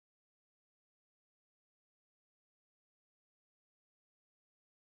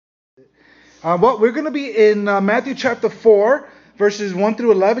Well, we're going to be in Matthew chapter 4, verses 1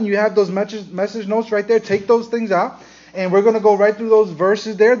 through 11. You have those message notes right there. Take those things out. And we're going to go right through those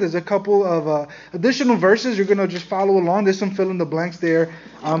verses there. There's a couple of additional verses. You're going to just follow along. There's some fill in the blanks there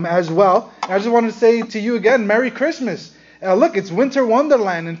as well. I just wanted to say to you again, Merry Christmas. Look, it's Winter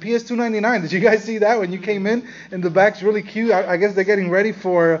Wonderland in PS 299. Did you guys see that when you came in? In the back's really cute. I guess they're getting ready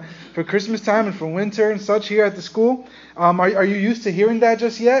for Christmas time and for winter and such here at the school. Are you used to hearing that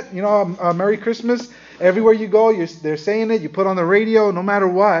just yet? You know, Merry Christmas. Everywhere you go, they're saying it. You put on the radio, no matter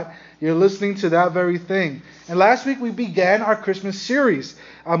what, you're listening to that very thing. And last week we began our Christmas series.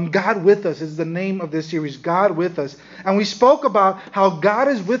 God with us is the name of this series, God with us. And we spoke about how God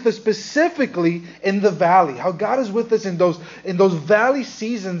is with us specifically in the valley, how God is with us in those valley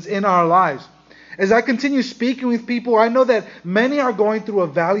seasons in our lives. As I continue speaking with people, I know that many are going through a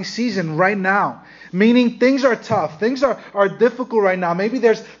valley season right now. Meaning things are tough. Things are difficult right now. Maybe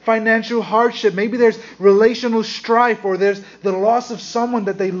there's financial hardship. Maybe there's relational strife, or there's the loss of someone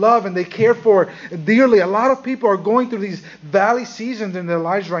that they love and they care for dearly. A lot of people are going through these valley seasons in their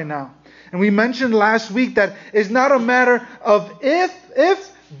lives right now. And we mentioned last week that it's not a matter of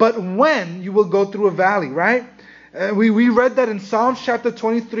if, but when you will go through a valley, right? We read that in Psalms chapter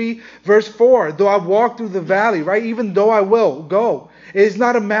 23, verse 4. Though I walk through the valley, right? Even though I will go. It is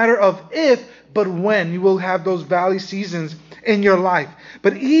not a matter of if, but when you will have those valley seasons in your life.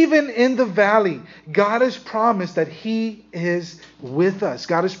 But even in the valley, God has promised that He is with us.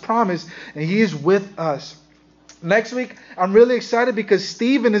 God has promised and He is with us. Next week, I'm really excited because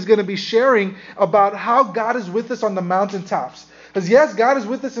Stephen is going to be sharing about how God is with us on the mountaintops. Because yes, God is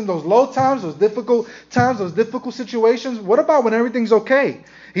with us in those low times, those difficult situations. What about when everything's okay?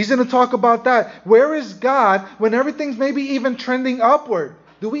 He's going to talk about that. Where is God when everything's maybe even trending upward?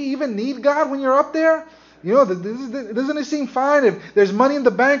 Do we even need God when you're up there? You know, doesn't it seem fine if there's money in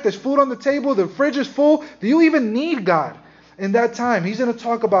the bank, there's food on the table, the fridge is full? Do you even need God in that time? He's going to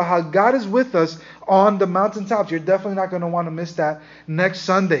talk about how God is with us on the mountaintops. You're definitely not going to want to miss that next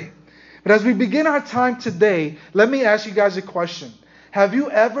Sunday. But as we begin our time today, let me ask you guys a question. Have you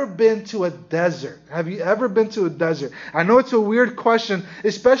ever been to a desert? Have you ever been to a desert? I know it's a weird question,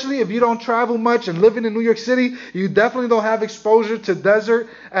 especially if you don't travel much and living in New York City, you definitely don't have exposure to desert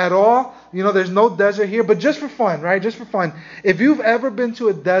at all. You know, there's no desert here, but just for fun, right? Just for fun. If you've ever been to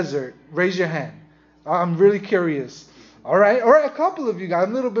a desert, raise your hand. I'm really curious. All right, a couple of you guys.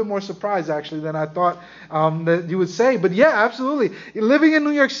 I'm a little bit more surprised actually than I thought that you would say. But yeah, absolutely. Living in New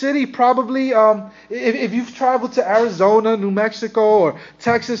York City, probably if you've traveled to Arizona, New Mexico, or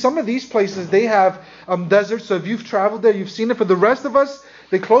Texas, some of these places they have deserts. So if you've traveled there, you've seen it. For the rest of us,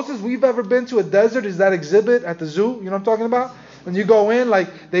 the closest we've ever been to a desert is that exhibit at the zoo. You know what I'm talking about? When you go in,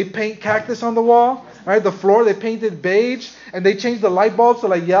 like they paint cactus on the wall. Right, the floor they painted beige, and they changed the light bulbs to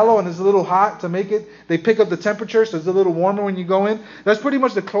like yellow, and it's a little hot to make it. They pick up the temperature, so it's a little warmer when you go in. That's pretty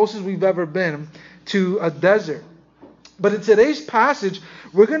much the closest we've ever been to a desert. But in today's passage,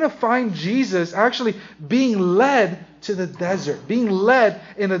 we're going to find Jesus actually being led to the desert, being led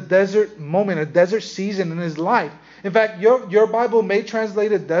in a desert moment, a desert season in his life. In fact, your Bible may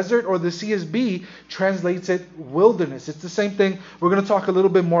translate it desert, or the CSB translates it wilderness. It's the same thing. We're going to talk a little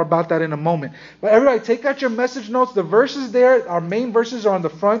bit more about that in a moment. But everybody, take out your message notes. The verses there, our main verses are on the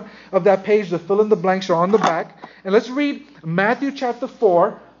front of that page. The fill in the blanks are on the back. And let's read Matthew chapter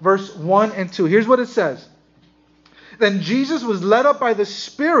 4, verse 1 and 2. Here's what it says. Then Jesus was led up by the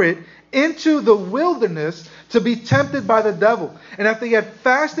Spirit into the wilderness to be tempted by the devil. And after he had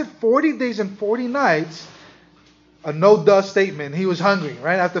fasted 40 days and 40 nights, a no-duh statement, he was hungry,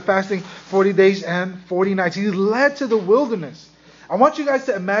 right? After fasting 40 days and 40 nights, he led to the wilderness. I want you guys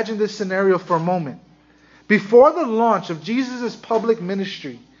to imagine this scenario for a moment. Before the launch of Jesus' public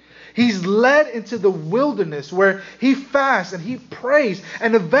ministry, he's led into the wilderness where he fasts and he prays,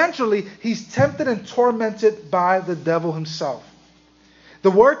 and eventually he's tempted and tormented by the devil himself. The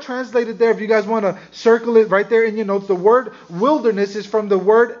word translated there, if you guys want to circle it right there in your notes, the word wilderness is from the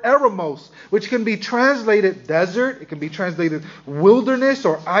word eremos, which can be translated desert, it can be translated wilderness,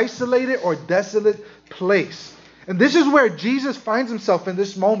 or isolated or desolate place. And this is where Jesus finds himself in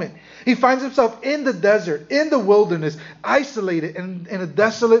this moment. He finds himself in the desert, in the wilderness, isolated in a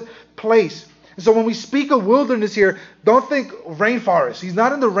desolate place. And so when we speak of wilderness here, don't think rainforest. He's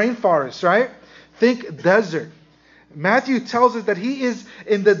not in the rainforest, right? Think desert. Matthew tells us that he is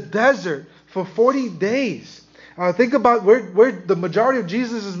in the desert for 40 days. Think about where the majority of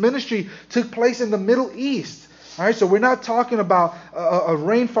Jesus' ministry took place in the Middle East. All right, so we're not talking about a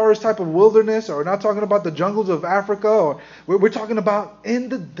rainforest type of wilderness, or we're not talking about the jungles of Africa, or we're talking about in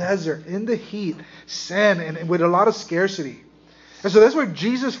the desert, in the heat, sand, and with a lot of scarcity. And so that's where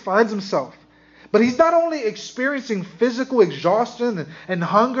Jesus finds himself. But he's not only experiencing physical exhaustion and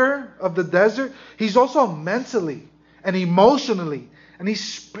hunger of the desert, he's also mentally and emotionally and he's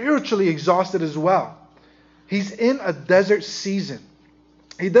spiritually exhausted as well. He's in a desert season.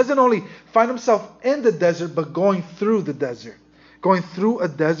 He doesn't only find himself in the desert, but going through the desert. Going through a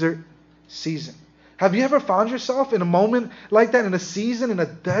desert season. Have you ever found yourself in a moment like that, in a season, in a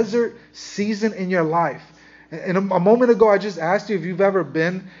desert season in your life? And a moment ago, I just asked you if you've ever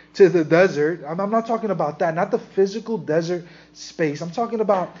been to the desert. I'm not talking about that, not the physical desert space. I'm talking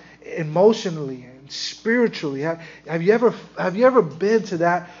about emotionally and spiritually. Have you ever been to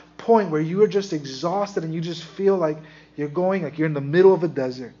that point where you are just exhausted and you just feel like you're in the middle of a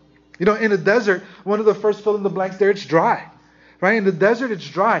desert? You know, in a desert, one of the first fill in the blanks there, it's dry. Right? In the desert, it's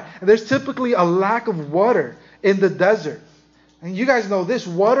dry. And there's typically a lack of water in the desert. And you guys know this,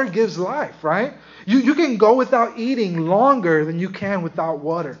 water gives life, right? You can go without eating longer than you can without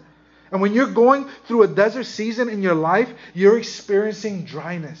water. And when you're going through a desert season in your life, you're experiencing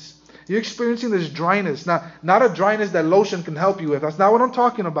dryness. You're experiencing this dryness. Not a dryness that lotion can help you with. That's not what I'm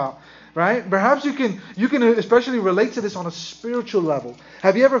talking about. Right? Perhaps you can especially relate to this on a spiritual level.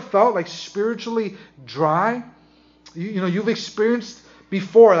 Have you ever felt like spiritually dry? You've experienced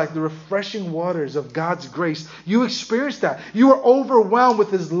before, like the refreshing waters of God's grace. You experienced that. You were overwhelmed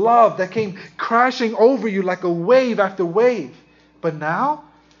with His love that came crashing over you like a wave after wave. But now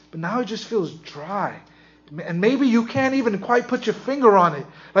it just feels dry. And maybe you can't even quite put your finger on it.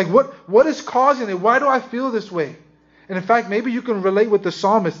 Like what is causing it? Why do I feel this way? And in fact, maybe you can relate with the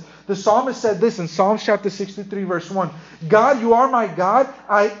psalmist. The psalmist said this in Psalms chapter 63, verse 1. God, you are my God.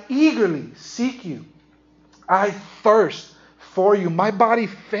 I eagerly seek you. I thirst for you. My body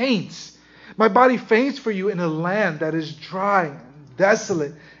faints. My body faints for you in a land that is dry and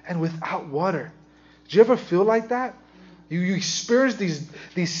desolate and without water. Did you ever feel like that? You experience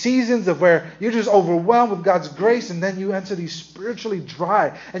these seasons of where you're just overwhelmed with God's grace, and then you enter these spiritually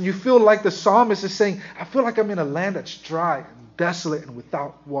dry. And you feel like the psalmist is saying, I feel like I'm in a land that's dry and desolate and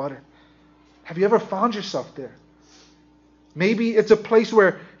without water. Have you ever found yourself there? Maybe it's a place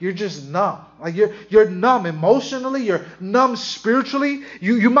where you're just numb. Like you're numb emotionally, you're numb spiritually.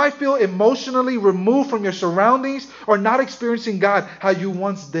 You might feel emotionally removed from your surroundings or not experiencing God how you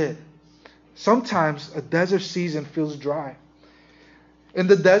once did. Sometimes a desert season feels dry. In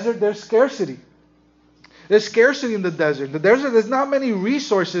the desert, there's scarcity. There's scarcity in the desert. In the desert, there's not many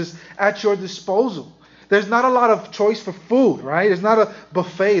resources at your disposal. There's not a lot of choice for food, right? There's not a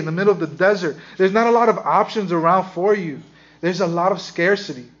buffet in the middle of the desert. There's not a lot of options around for you. There's a lot of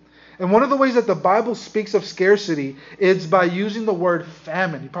scarcity. And one of the ways that the Bible speaks of scarcity is by using the word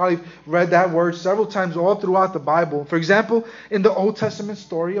famine. You probably read that word several times all throughout the Bible. For example, in the Old Testament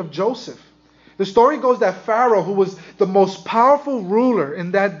story of Joseph. The story goes that Pharaoh, who was the most powerful ruler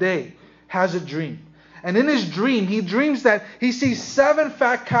in that day, has a dream. And in his dream, he dreams that he sees 7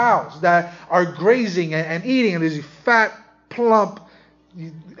 fat cows that are grazing and eating. And there's fat, plump,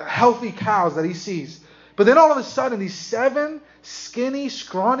 healthy cows that he sees. But then all of a sudden, these 7 skinny,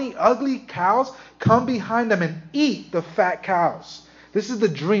 scrawny, ugly cows come behind them and eat the fat cows. This is the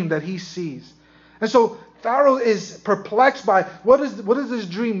dream that he sees. And so Pharaoh is perplexed by what does this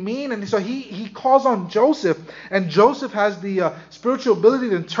dream mean? And so he calls on Joseph. And Joseph has the spiritual ability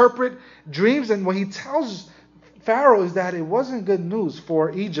to interpret dreams. And what he tells Pharaoh is that it wasn't good news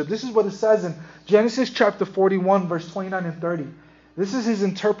for Egypt. This is what it says in Genesis chapter 41, verse 29 and 30. This is his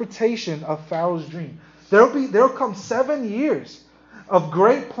interpretation of Pharaoh's dream. There will come 7 years of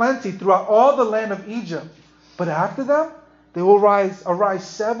great plenty throughout all the land of Egypt. But after them, there will arise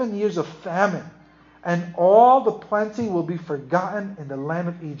 7 years of famine. And all the plenty will be forgotten in the land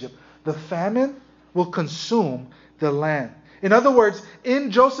of Egypt. The famine will consume the land. In other words, in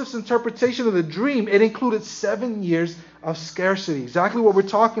Joseph's interpretation of the dream, it included 7 years of scarcity. Exactly what we're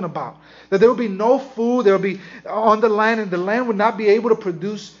talking about. That there will be no food, there will be on the land, and the land would not be able to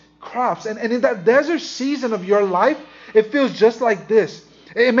produce crops. And in that desert season of your life, it feels just like this.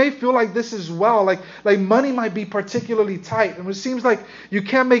 It may feel like this as well. Like money might be particularly tight. And it seems like you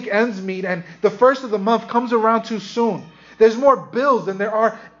can't make ends meet. And the first of the month comes around too soon. There's more bills than there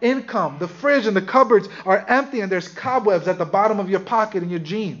are income. The fridge and the cupboards are empty. And there's cobwebs at the bottom of your pocket in your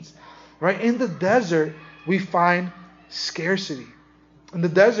jeans. Right? In the desert, we find scarcity. In the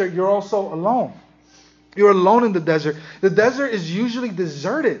desert, you're also alone. You're alone in the desert. The desert is usually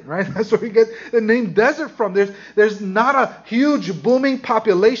deserted, right? That's where we get the name desert from. There's not a huge booming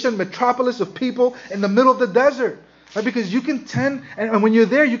population, metropolis of people in the middle of the desert. Right? Because you can tend, and when you're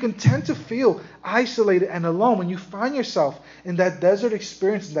there, you can tend to feel isolated and alone. When you find yourself in that desert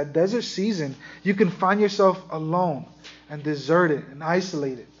experience, in that desert season, you can find yourself alone and deserted and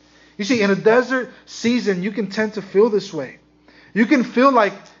isolated. You see, in a desert season, you can tend to feel this way. You can feel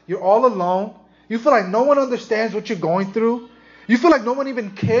like you're all alone. You feel like no one understands what you're going through. You feel like no one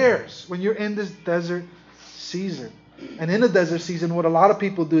even cares when you're in this desert season. And in the desert season, what a lot of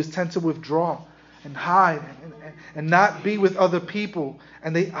people do is tend to withdraw and hide and not be with other people,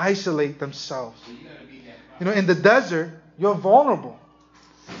 and they isolate themselves. You know, in the desert, you're vulnerable.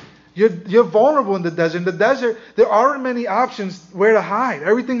 You're vulnerable in the desert. In the desert, there aren't many options where to hide.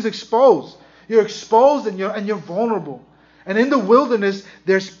 Everything's exposed. You're exposed and you're vulnerable. And in the wilderness,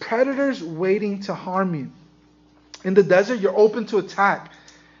 there's predators waiting to harm you. In the desert, you're open to attack.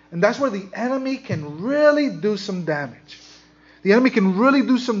 And that's where the enemy can really do some damage. The enemy can really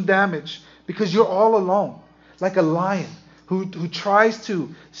do some damage because you're all alone. Like a lion who tries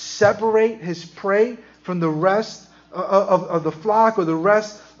to separate his prey from the rest of the flock or the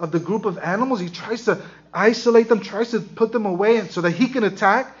rest of the group of animals. He tries to isolate them, tries to put them away and so that he can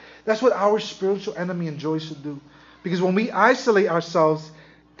attack. That's what our spiritual enemy enjoys to do. Because when we isolate ourselves,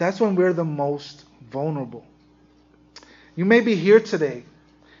 that's when we're the most vulnerable. You may be here today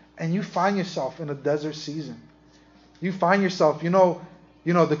and you find yourself in a desert season. You find yourself, you know,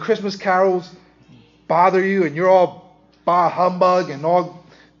 the Christmas carols bother you and you're all bah humbug and all,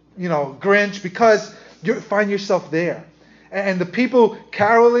 Grinch because you find yourself there. And the people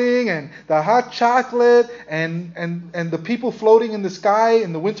caroling and the hot chocolate and the people floating in the sky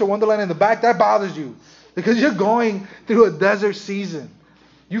in the winter wonderland in the back, that bothers you because you're going through a desert season.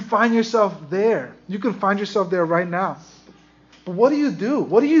 You find yourself there. You can find yourself there right now. But what do you do?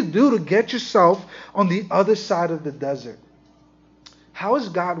 What do you do to get yourself on the other side of the desert? How is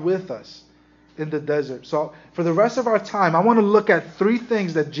God with us in the desert? So for the rest of our time, I want to look at 3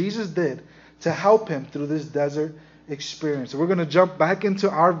 things that Jesus did to help him through this desert experience. So we're going to jump back into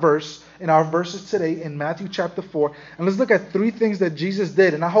our verses today in Matthew chapter 4. And let's look at 3 things that Jesus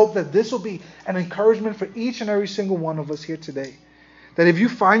did. And I hope that this will be an encouragement for each and every single one of us here today. That if you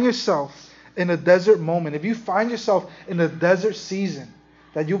find yourself in a desert moment, if you find yourself in a desert season,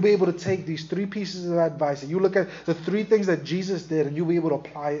 that you'll be able to take these 3 pieces of advice and you look at the 3 things that Jesus did and you'll be able to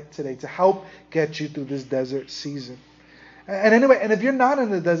apply it today to help get you through this desert season. And anyway, and if you're not in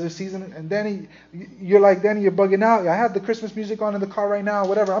the desert season, and Danny, you're like, Danny, you're bugging out. I have the Christmas music on in the car right now,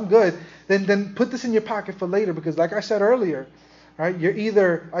 whatever, I'm good. Then put this in your pocket for later because like I said earlier, right,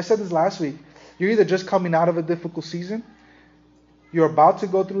 I said this last week, you're either just coming out of a difficult season, you're about to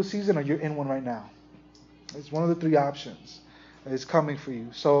go through a season, or you're in one right now. It's one of the 3 options that is coming for you.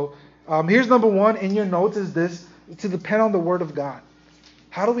 So here's number 1 in your notes is this, to depend on the Word of God.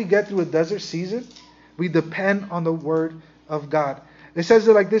 How do we get through a desert season? We depend on the Word of God. It says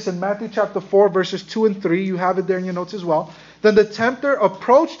it like this in Matthew chapter 4, verses 2 and 3. You have it there in your notes as well. Then the tempter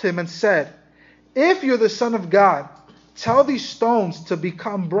approached him and said, "If you're the Son of God, tell these stones to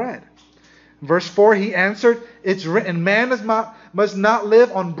become bread." Verse 4, he answered, "It's written, man must not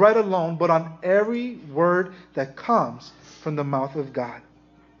live on bread alone, but on every word that comes from the mouth of God."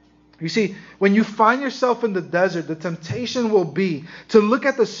 You see, when you find yourself in the desert, the temptation will be to look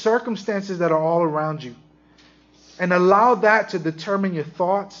at the circumstances that are all around you and allow that to determine your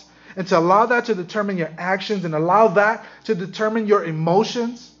thoughts and to allow that to determine your actions and allow that to determine your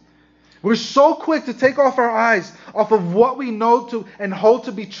emotions. We're so quick to take off our eyes off of what we know to and hold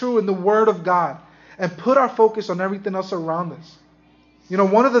to be true in the Word of God and put our focus on everything else around us.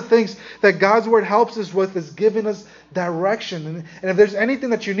 One of the things that God's Word helps us with is giving us direction. And if there's anything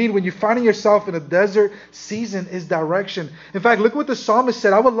that you need when you're finding yourself in a desert season, is direction. In fact, look what the psalmist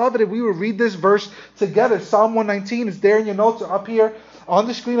said. I would love it if we would read this verse together. Psalm 119 is there in your notes or up here on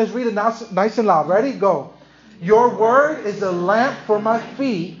the screen. Let's read it nice and loud. Ready? Go. Your word is a lamp for my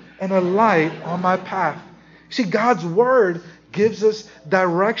feet and a light on my path. You see, God's Word gives us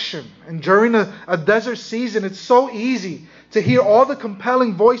direction. And during a desert season, it's so easy to hear all the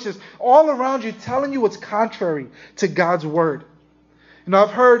compelling voices all around you telling you what's contrary to God's Word. I've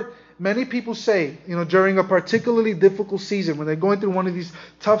heard many people say, during a particularly difficult season, when they're going through one of these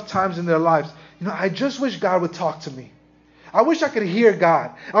tough times in their lives, I just wish God would talk to me. I wish I could hear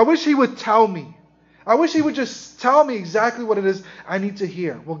God. I wish He would tell me. I wish He would just tell me exactly what it is I need to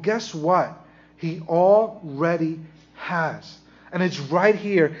hear. Well, guess what? He already has. And it's right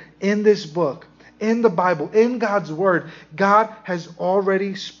here in this book, in the Bible, in God's Word. God has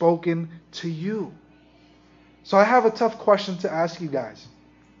already spoken to you. So I have a tough question to ask you guys.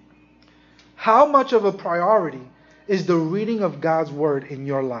 How much of a priority is the reading of God's Word in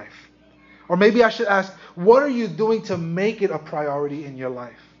your life? Or maybe I should ask, what are you doing to make it a priority in your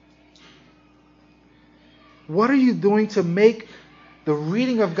life? What are you doing to make the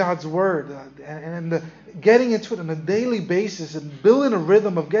reading of God's Word and the getting into it on a daily basis and building a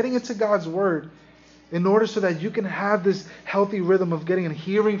rhythm of getting into God's Word in order so that you can have this healthy rhythm of getting and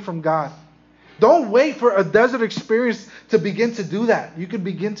hearing from God? Don't wait for a desert experience to begin to do that. You can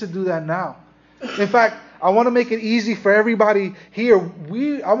begin to do that now. In fact, I want to make it easy for everybody here.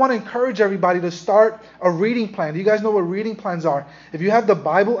 I want to encourage everybody to start a reading plan. Do you guys know what reading plans are? If you have the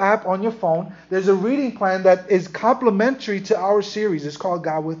Bible app on your phone, there's a reading plan that is complementary to our series. It's called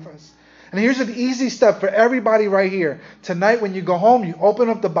God With Us. And here's an easy step for everybody right here. Tonight when you go home, you open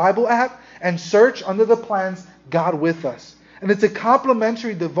up the Bible app and search under the plans God With Us. And it's a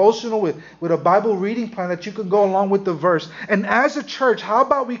complimentary devotional with a Bible reading plan that you can go along with the verse. And as a church, how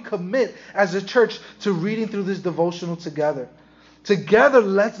about we commit as a church to reading through this devotional together? Together,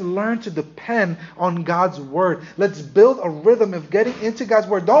 let's learn to depend on God's Word. Let's build a rhythm of getting into God's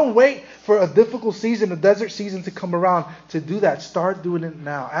Word. Don't wait for a difficult season, a desert season to come around to do that. Start doing it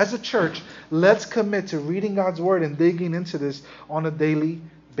now. As a church, let's commit to reading God's Word and digging into this on a daily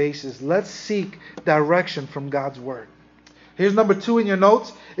basis. Let's seek direction from God's Word. Here's number 2 in your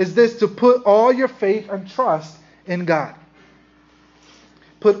notes, is this: to put all your faith and trust in God.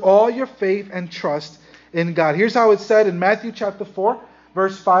 Put all your faith and trust in God. Here's how it's said in Matthew chapter 4,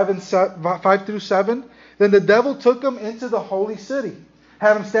 verse 5 through 7. Then the devil took him into the holy city,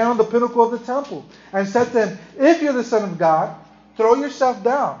 had him stand on the pinnacle of the temple, and said to him, "If you're the Son of God, throw yourself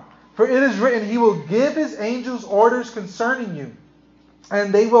down. For it is written, He will give His angels orders concerning you,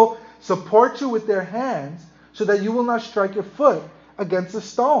 and they will support you with their hands, so that you will not strike your foot against a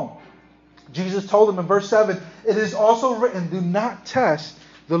stone." Jesus told him in verse 7, "It is also written, do not test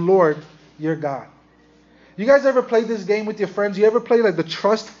the Lord your God." You guys ever played this game with your friends? You ever play like the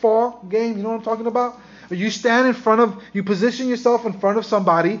trust fall game? You know what I'm talking about? You stand in front of, you position yourself in front of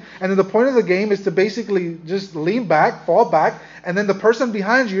somebody, and then the point of the game is to basically just lean back, fall back, and then the person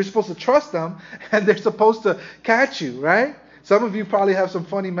behind you, you're supposed to trust them, and they're supposed to catch you, right? Some of you probably have some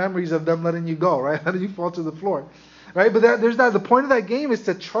funny memories of them letting you go, right? Letting you fall to the floor, right? But there's that. The point of that game is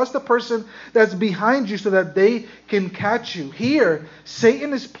to trust the person that's behind you so that they can catch you. Here,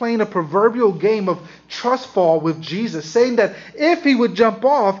 Satan is playing a proverbial game of trust fall with Jesus, saying that if he would jump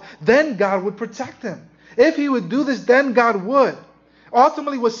off, then God would protect him. If he would do this, then God would.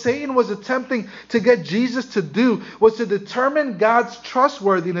 Ultimately, what Satan was attempting to get Jesus to do was to determine God's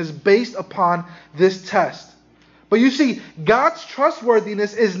trustworthiness based upon this test. But you see, God's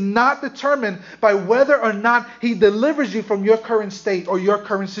trustworthiness is not determined by whether or not He delivers you from your current state or your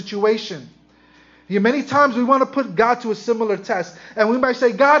current situation. Many times we want to put God to a similar test. And we might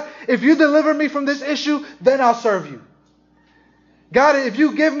say, "God, if you deliver me from this issue, then I'll serve you. God, if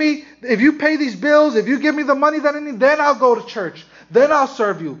you pay these bills, if you give me the money that I need, then I'll go to church. Then I'll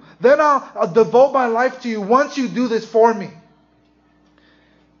serve you. Then I'll devote my life to you once you do this for me."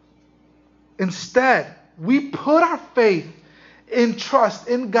 Instead, we put our faith in trust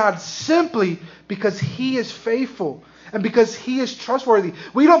in God simply because He is faithful and because He is trustworthy.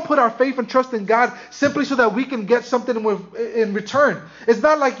 We don't put our faith and trust in God simply so that we can get something in return. It's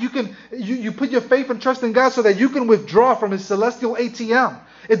not like you put your faith and trust in God so that you can withdraw from His celestial ATM.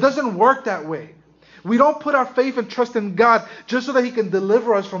 It doesn't work that way. We don't put our faith and trust in God just so that He can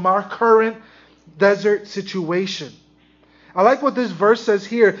deliver us from our current desert situation. I like what this verse says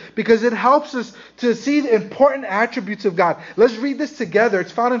here because it helps us to see the important attributes of God. Let's read this together.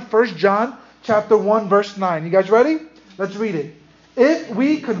 It's found in 1 John chapter 1, verse 9. You guys ready? Let's read it. "If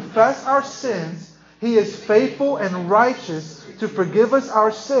we confess our sins, He is faithful and righteous to forgive us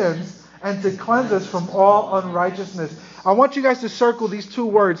our sins and to cleanse us from all unrighteousness." I want you guys to circle these two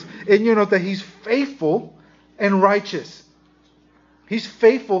words in your note, that He's faithful and righteous. He's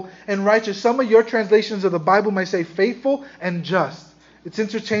faithful and righteous. Some of your translations of the Bible might say faithful and just. It's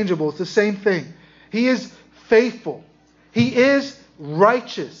interchangeable. It's the same thing. He is faithful. He is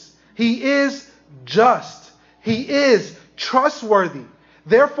righteous. He is just. He is trustworthy.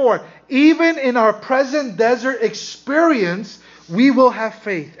 Therefore, even in our present desert experience, we will have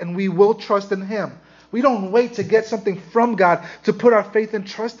faith and we will trust in Him. We don't wait to get something from God to put our faith and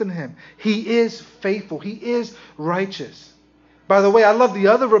trust in Him. He is faithful. He is righteous. By the way, I love the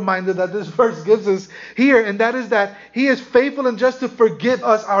other reminder that this verse gives us here, and that is that He is faithful and just to forgive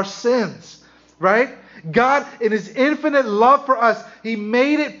us our sins, right? God, in His infinite love for us, He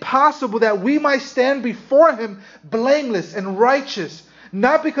made it possible that we might stand before Him blameless and righteous,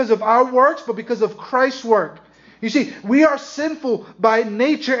 not because of our works, but because of Christ's work. You see, we are sinful by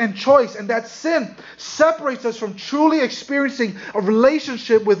nature and choice, and that sin separates us from truly experiencing a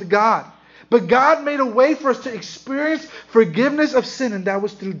relationship with God. But God made a way for us to experience forgiveness of sin, and that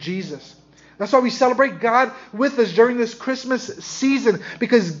was through Jesus. That's why we celebrate God with us during this Christmas season,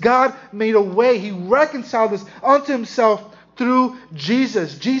 because God made a way. He reconciled us unto Himself through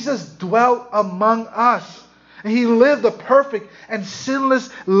Jesus. Jesus dwelt among us. And He lived a perfect and sinless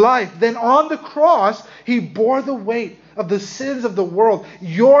life. Then on the cross, He bore the weight of the sins of the world.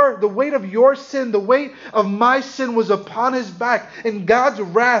 The weight of your sin, the weight of my sin was upon His back. And God's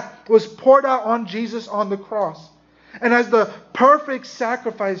wrath was poured out on Jesus on the cross. And as the perfect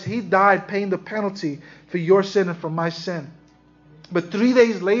sacrifice, He died, paying the penalty for your sin and for my sin. But 3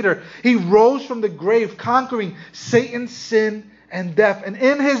 days later, He rose from the grave, conquering Satan, sin, and death. And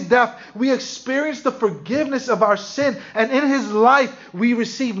in His death, we experience the forgiveness of our sin. And in His life, we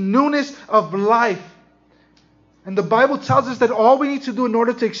receive newness of life. And the Bible tells us that all we need to do in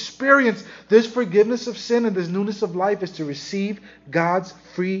order to experience this forgiveness of sin and this newness of life is to receive God's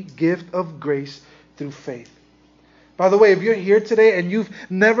free gift of grace through faith. By the way, if you're here today and you've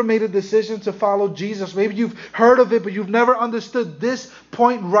never made a decision to follow Jesus, maybe you've heard of it, but you've never understood this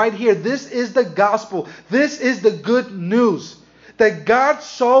point right here. This is the gospel. This is the good news. That God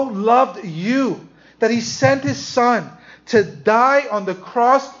so loved you that He sent His Son to die on the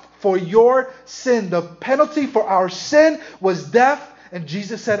cross for your sin. The penalty for our sin was death, and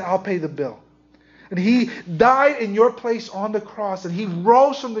Jesus said, I'll pay the bill. And He died in your place on the cross, and He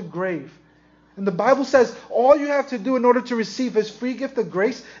rose from the grave. And the Bible says all you have to do in order to receive His free gift of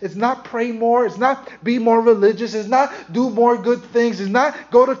grace is not pray more, it's not be more religious, it's not do more good things, it's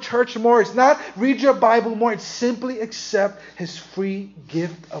not go to church more, it's not read your Bible more, it's simply accept His free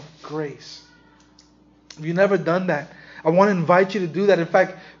gift of grace. If you've never done that, I want to invite you to do that. In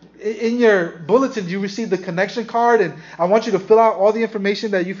fact, in your bulletin, you received the connection card, and I want you to fill out all the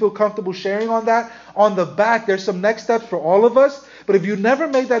information that you feel comfortable sharing on that. On the back, there's some next steps for all of us. But if you never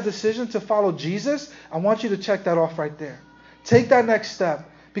made that decision to follow Jesus, I want you to check that off right there. Take that next step.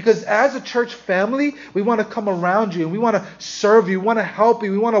 Because as a church family, we want to come around you, and we want to serve you, we want to help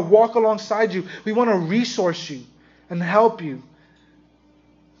you, we want to walk alongside you, we want to resource you and help you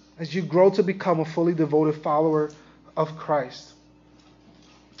as you grow to become a fully devoted follower of Christ.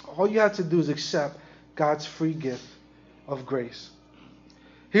 All you have to do is accept God's free gift of grace.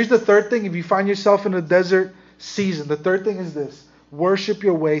 Here's the third thing. If you find yourself in a desert season, the third thing is this. Worship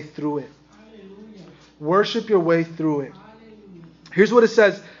your way through it. Hallelujah. Worship your way through it. Hallelujah. Here's what it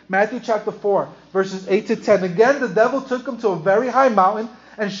says. Matthew chapter 4, verses 8 to 10. Again, the devil took him to a very high mountain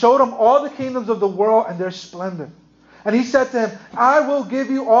and showed him all the kingdoms of the world and their splendor. And he said to him, I will give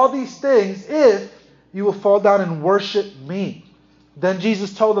you all these things if you will fall down and worship me. Then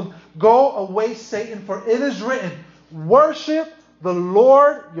Jesus told him, go away, Satan, for it is written, worship the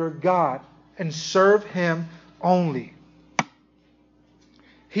Lord your God and serve Him only.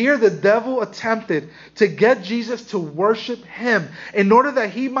 Here the devil attempted to get Jesus to worship Him in order that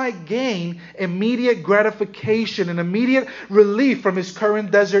He might gain immediate gratification and immediate relief from his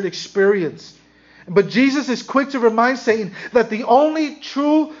current desert experience. But Jesus is quick to remind Satan that the only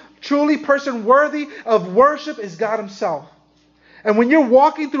truly person worthy of worship is God Himself. And when you're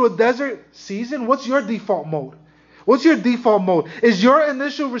walking through a desert season, what's your default mode? What's your default mode? Is your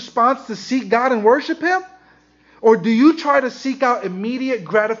initial response to seek God and worship Him? Or do you try to seek out immediate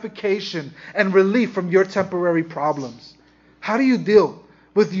gratification and relief from your temporary problems? How do you deal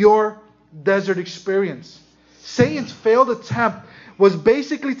with your desert experience? Satan's failed attempt was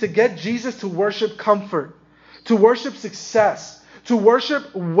basically to get Jesus to worship comfort, to worship success, to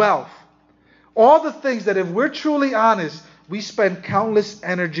worship wealth. All the things that, if we're truly honest, we spend countless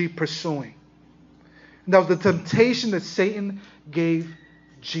energy pursuing. And that was the temptation that Satan gave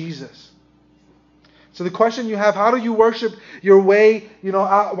Jesus. So the question you have, how do you worship your way,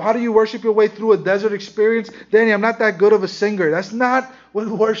 how do you worship your way through a desert experience? Danny, I'm not that good of a singer. That's not what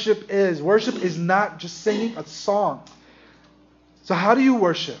worship is. Worship is not just singing a song. So how do you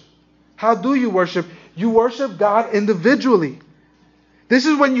worship? How do you worship? You worship God individually. This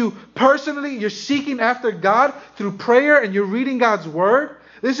is when you personally, you're seeking after God through prayer and you're reading God's Word.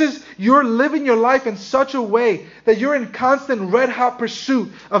 This is, you're living your life in such a way that you're in constant red-hot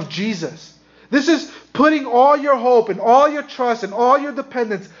pursuit of Jesus. This is putting all your hope and all your trust and all your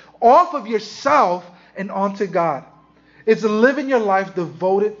dependence off of yourself and onto God. It's living your life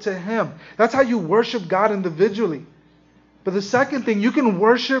devoted to Him. That's how you worship God individually. But the second thing, you can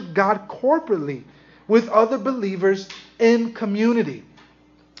worship God corporately with other believers in community.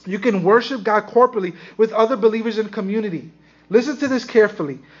 You can worship God corporately with other believers in community. Listen to this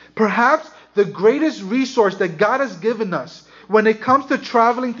carefully. Perhaps the greatest resource that God has given us when it comes to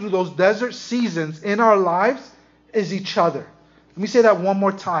traveling through those desert seasons in our lives is each other. Let me say that one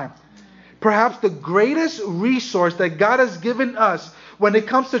more time. Perhaps the greatest resource that God has given us when it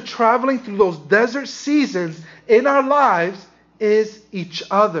comes to traveling through those desert seasons in our lives is each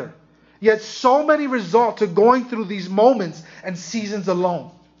other. Yet so many resort to going through these moments and seasons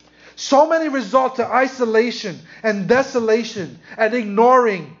alone. So many resort to isolation and desolation and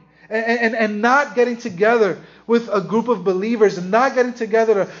ignoring and not getting together with a group of believers and not getting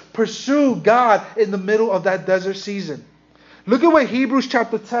together to pursue God in the middle of that desert season. Look at what Hebrews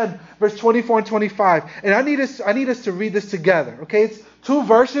chapter 10, verse 24 and 25. And I need us to read this together. Okay, it's 2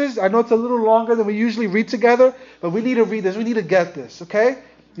 verses. I know it's a little longer than we usually read together, but we need to read this. We need to get this. Okay?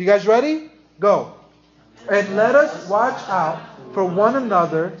 You guys ready? Go. And let us watch out for one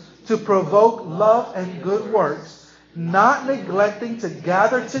another to provoke love and good works, not neglecting to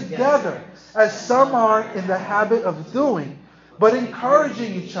gather together, as some are in the habit of doing, but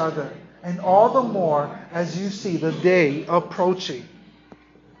encouraging each other, and all the more as you see the day approaching.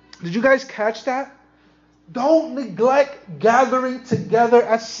 Did you guys catch that? Don't neglect gathering together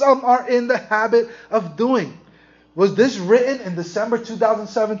as some are in the habit of doing. Was this written in December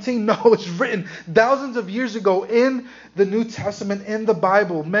 2017? No, it's written thousands of years ago in the New Testament, in the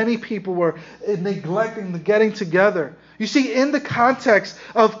Bible. Many people were neglecting the getting together. You see, in the context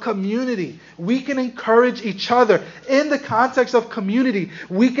of community, we can encourage each other. In the context of community,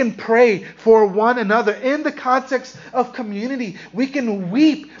 we can pray for one another. In the context of community, we can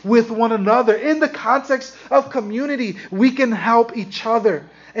weep with one another. In the context of community, we can help each other.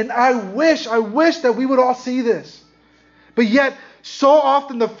 And I wish that we would all see this. But yet, so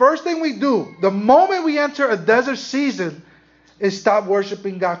often, the first thing we do, the moment we enter a desert season, is stop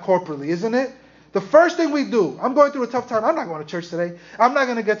worshiping God corporately, isn't it? The first thing we do, I'm going through a tough time. I'm not going to church today. I'm not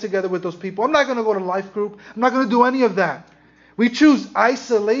going to get together with those people. I'm not going to go to life group. I'm not going to do any of that. We choose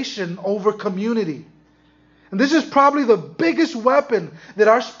isolation over community. And this is probably the biggest weapon that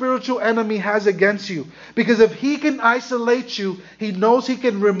our spiritual enemy has against you. Because if he can isolate you, he knows he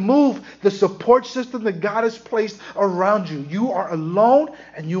can remove the support system that God has placed around you. You are alone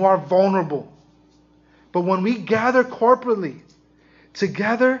and you are vulnerable. But when we gather corporately,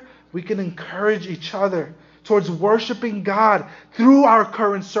 together, we can encourage each other towards worshiping God through our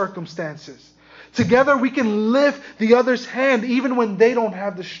current circumstances. Together, we can lift the other's hand even when they don't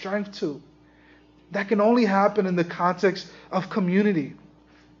have the strength to. That can only happen in the context of community.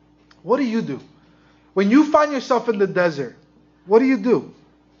 What do you do? When you find yourself in the desert, what do?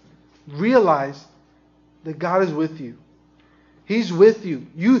 Realize that God is with you. He's with you.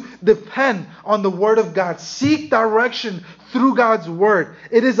 You depend on the Word of God. Seek direction through God's Word.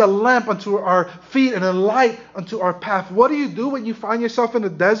 It is a lamp unto our feet and a light unto our path. What do you do when you find yourself in the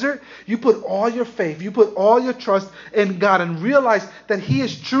desert? You put all your faith, you put all your trust in God and realize that He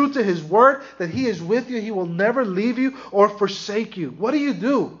is true to His Word, that He is with you. He will never leave you or forsake you. What do you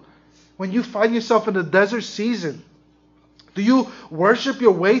do when you find yourself in the desert season? Do you worship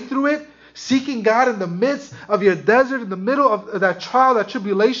your way through it? Seeking God in the midst of your desert, in the middle of that trial, that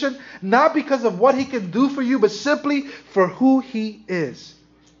tribulation, not because of what He can do for you, but simply for who He is.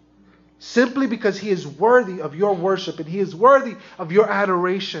 Simply because He is worthy of your worship and He is worthy of your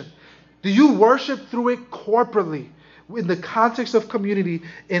adoration. Do you worship through it corporately, in the context of community,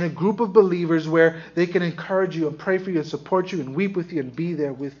 in a group of believers where they can encourage you and pray for you and support you and weep with you and be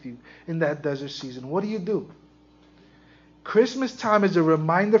there with you in that desert season? What do? Christmas time is a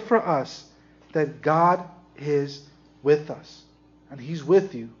reminder for us that God is with us. And He's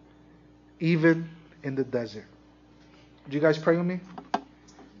with you, even in the desert. Would you guys pray with me?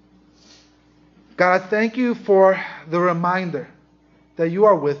 God, I thank You for the reminder that You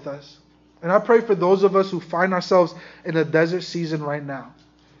are with us. And I pray for those of us who find ourselves in a desert season right now.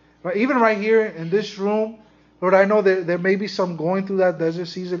 Right? Even right here in this room, Lord, I know there may be some going through that desert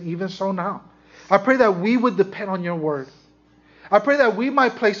season, even so now. I pray that we would depend on Your Word. I pray that we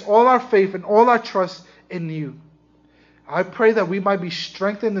might place all our faith and all our trust in You. I pray that we might be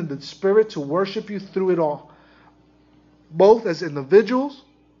strengthened in the Spirit to worship You through it all, both as individuals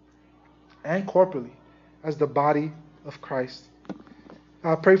and corporately as the body of Christ.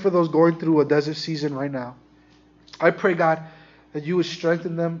 I pray for those going through a desert season right now. I pray, God, that You would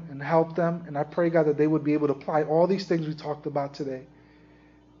strengthen them and help them. And I pray, God, that they would be able to apply all these things we talked about today.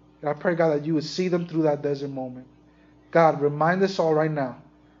 And I pray, God, that You would see them through that desert moment. God, remind us all right now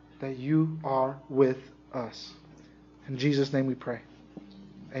that You are with us. In Jesus' name we pray.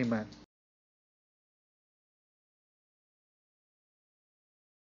 Amen.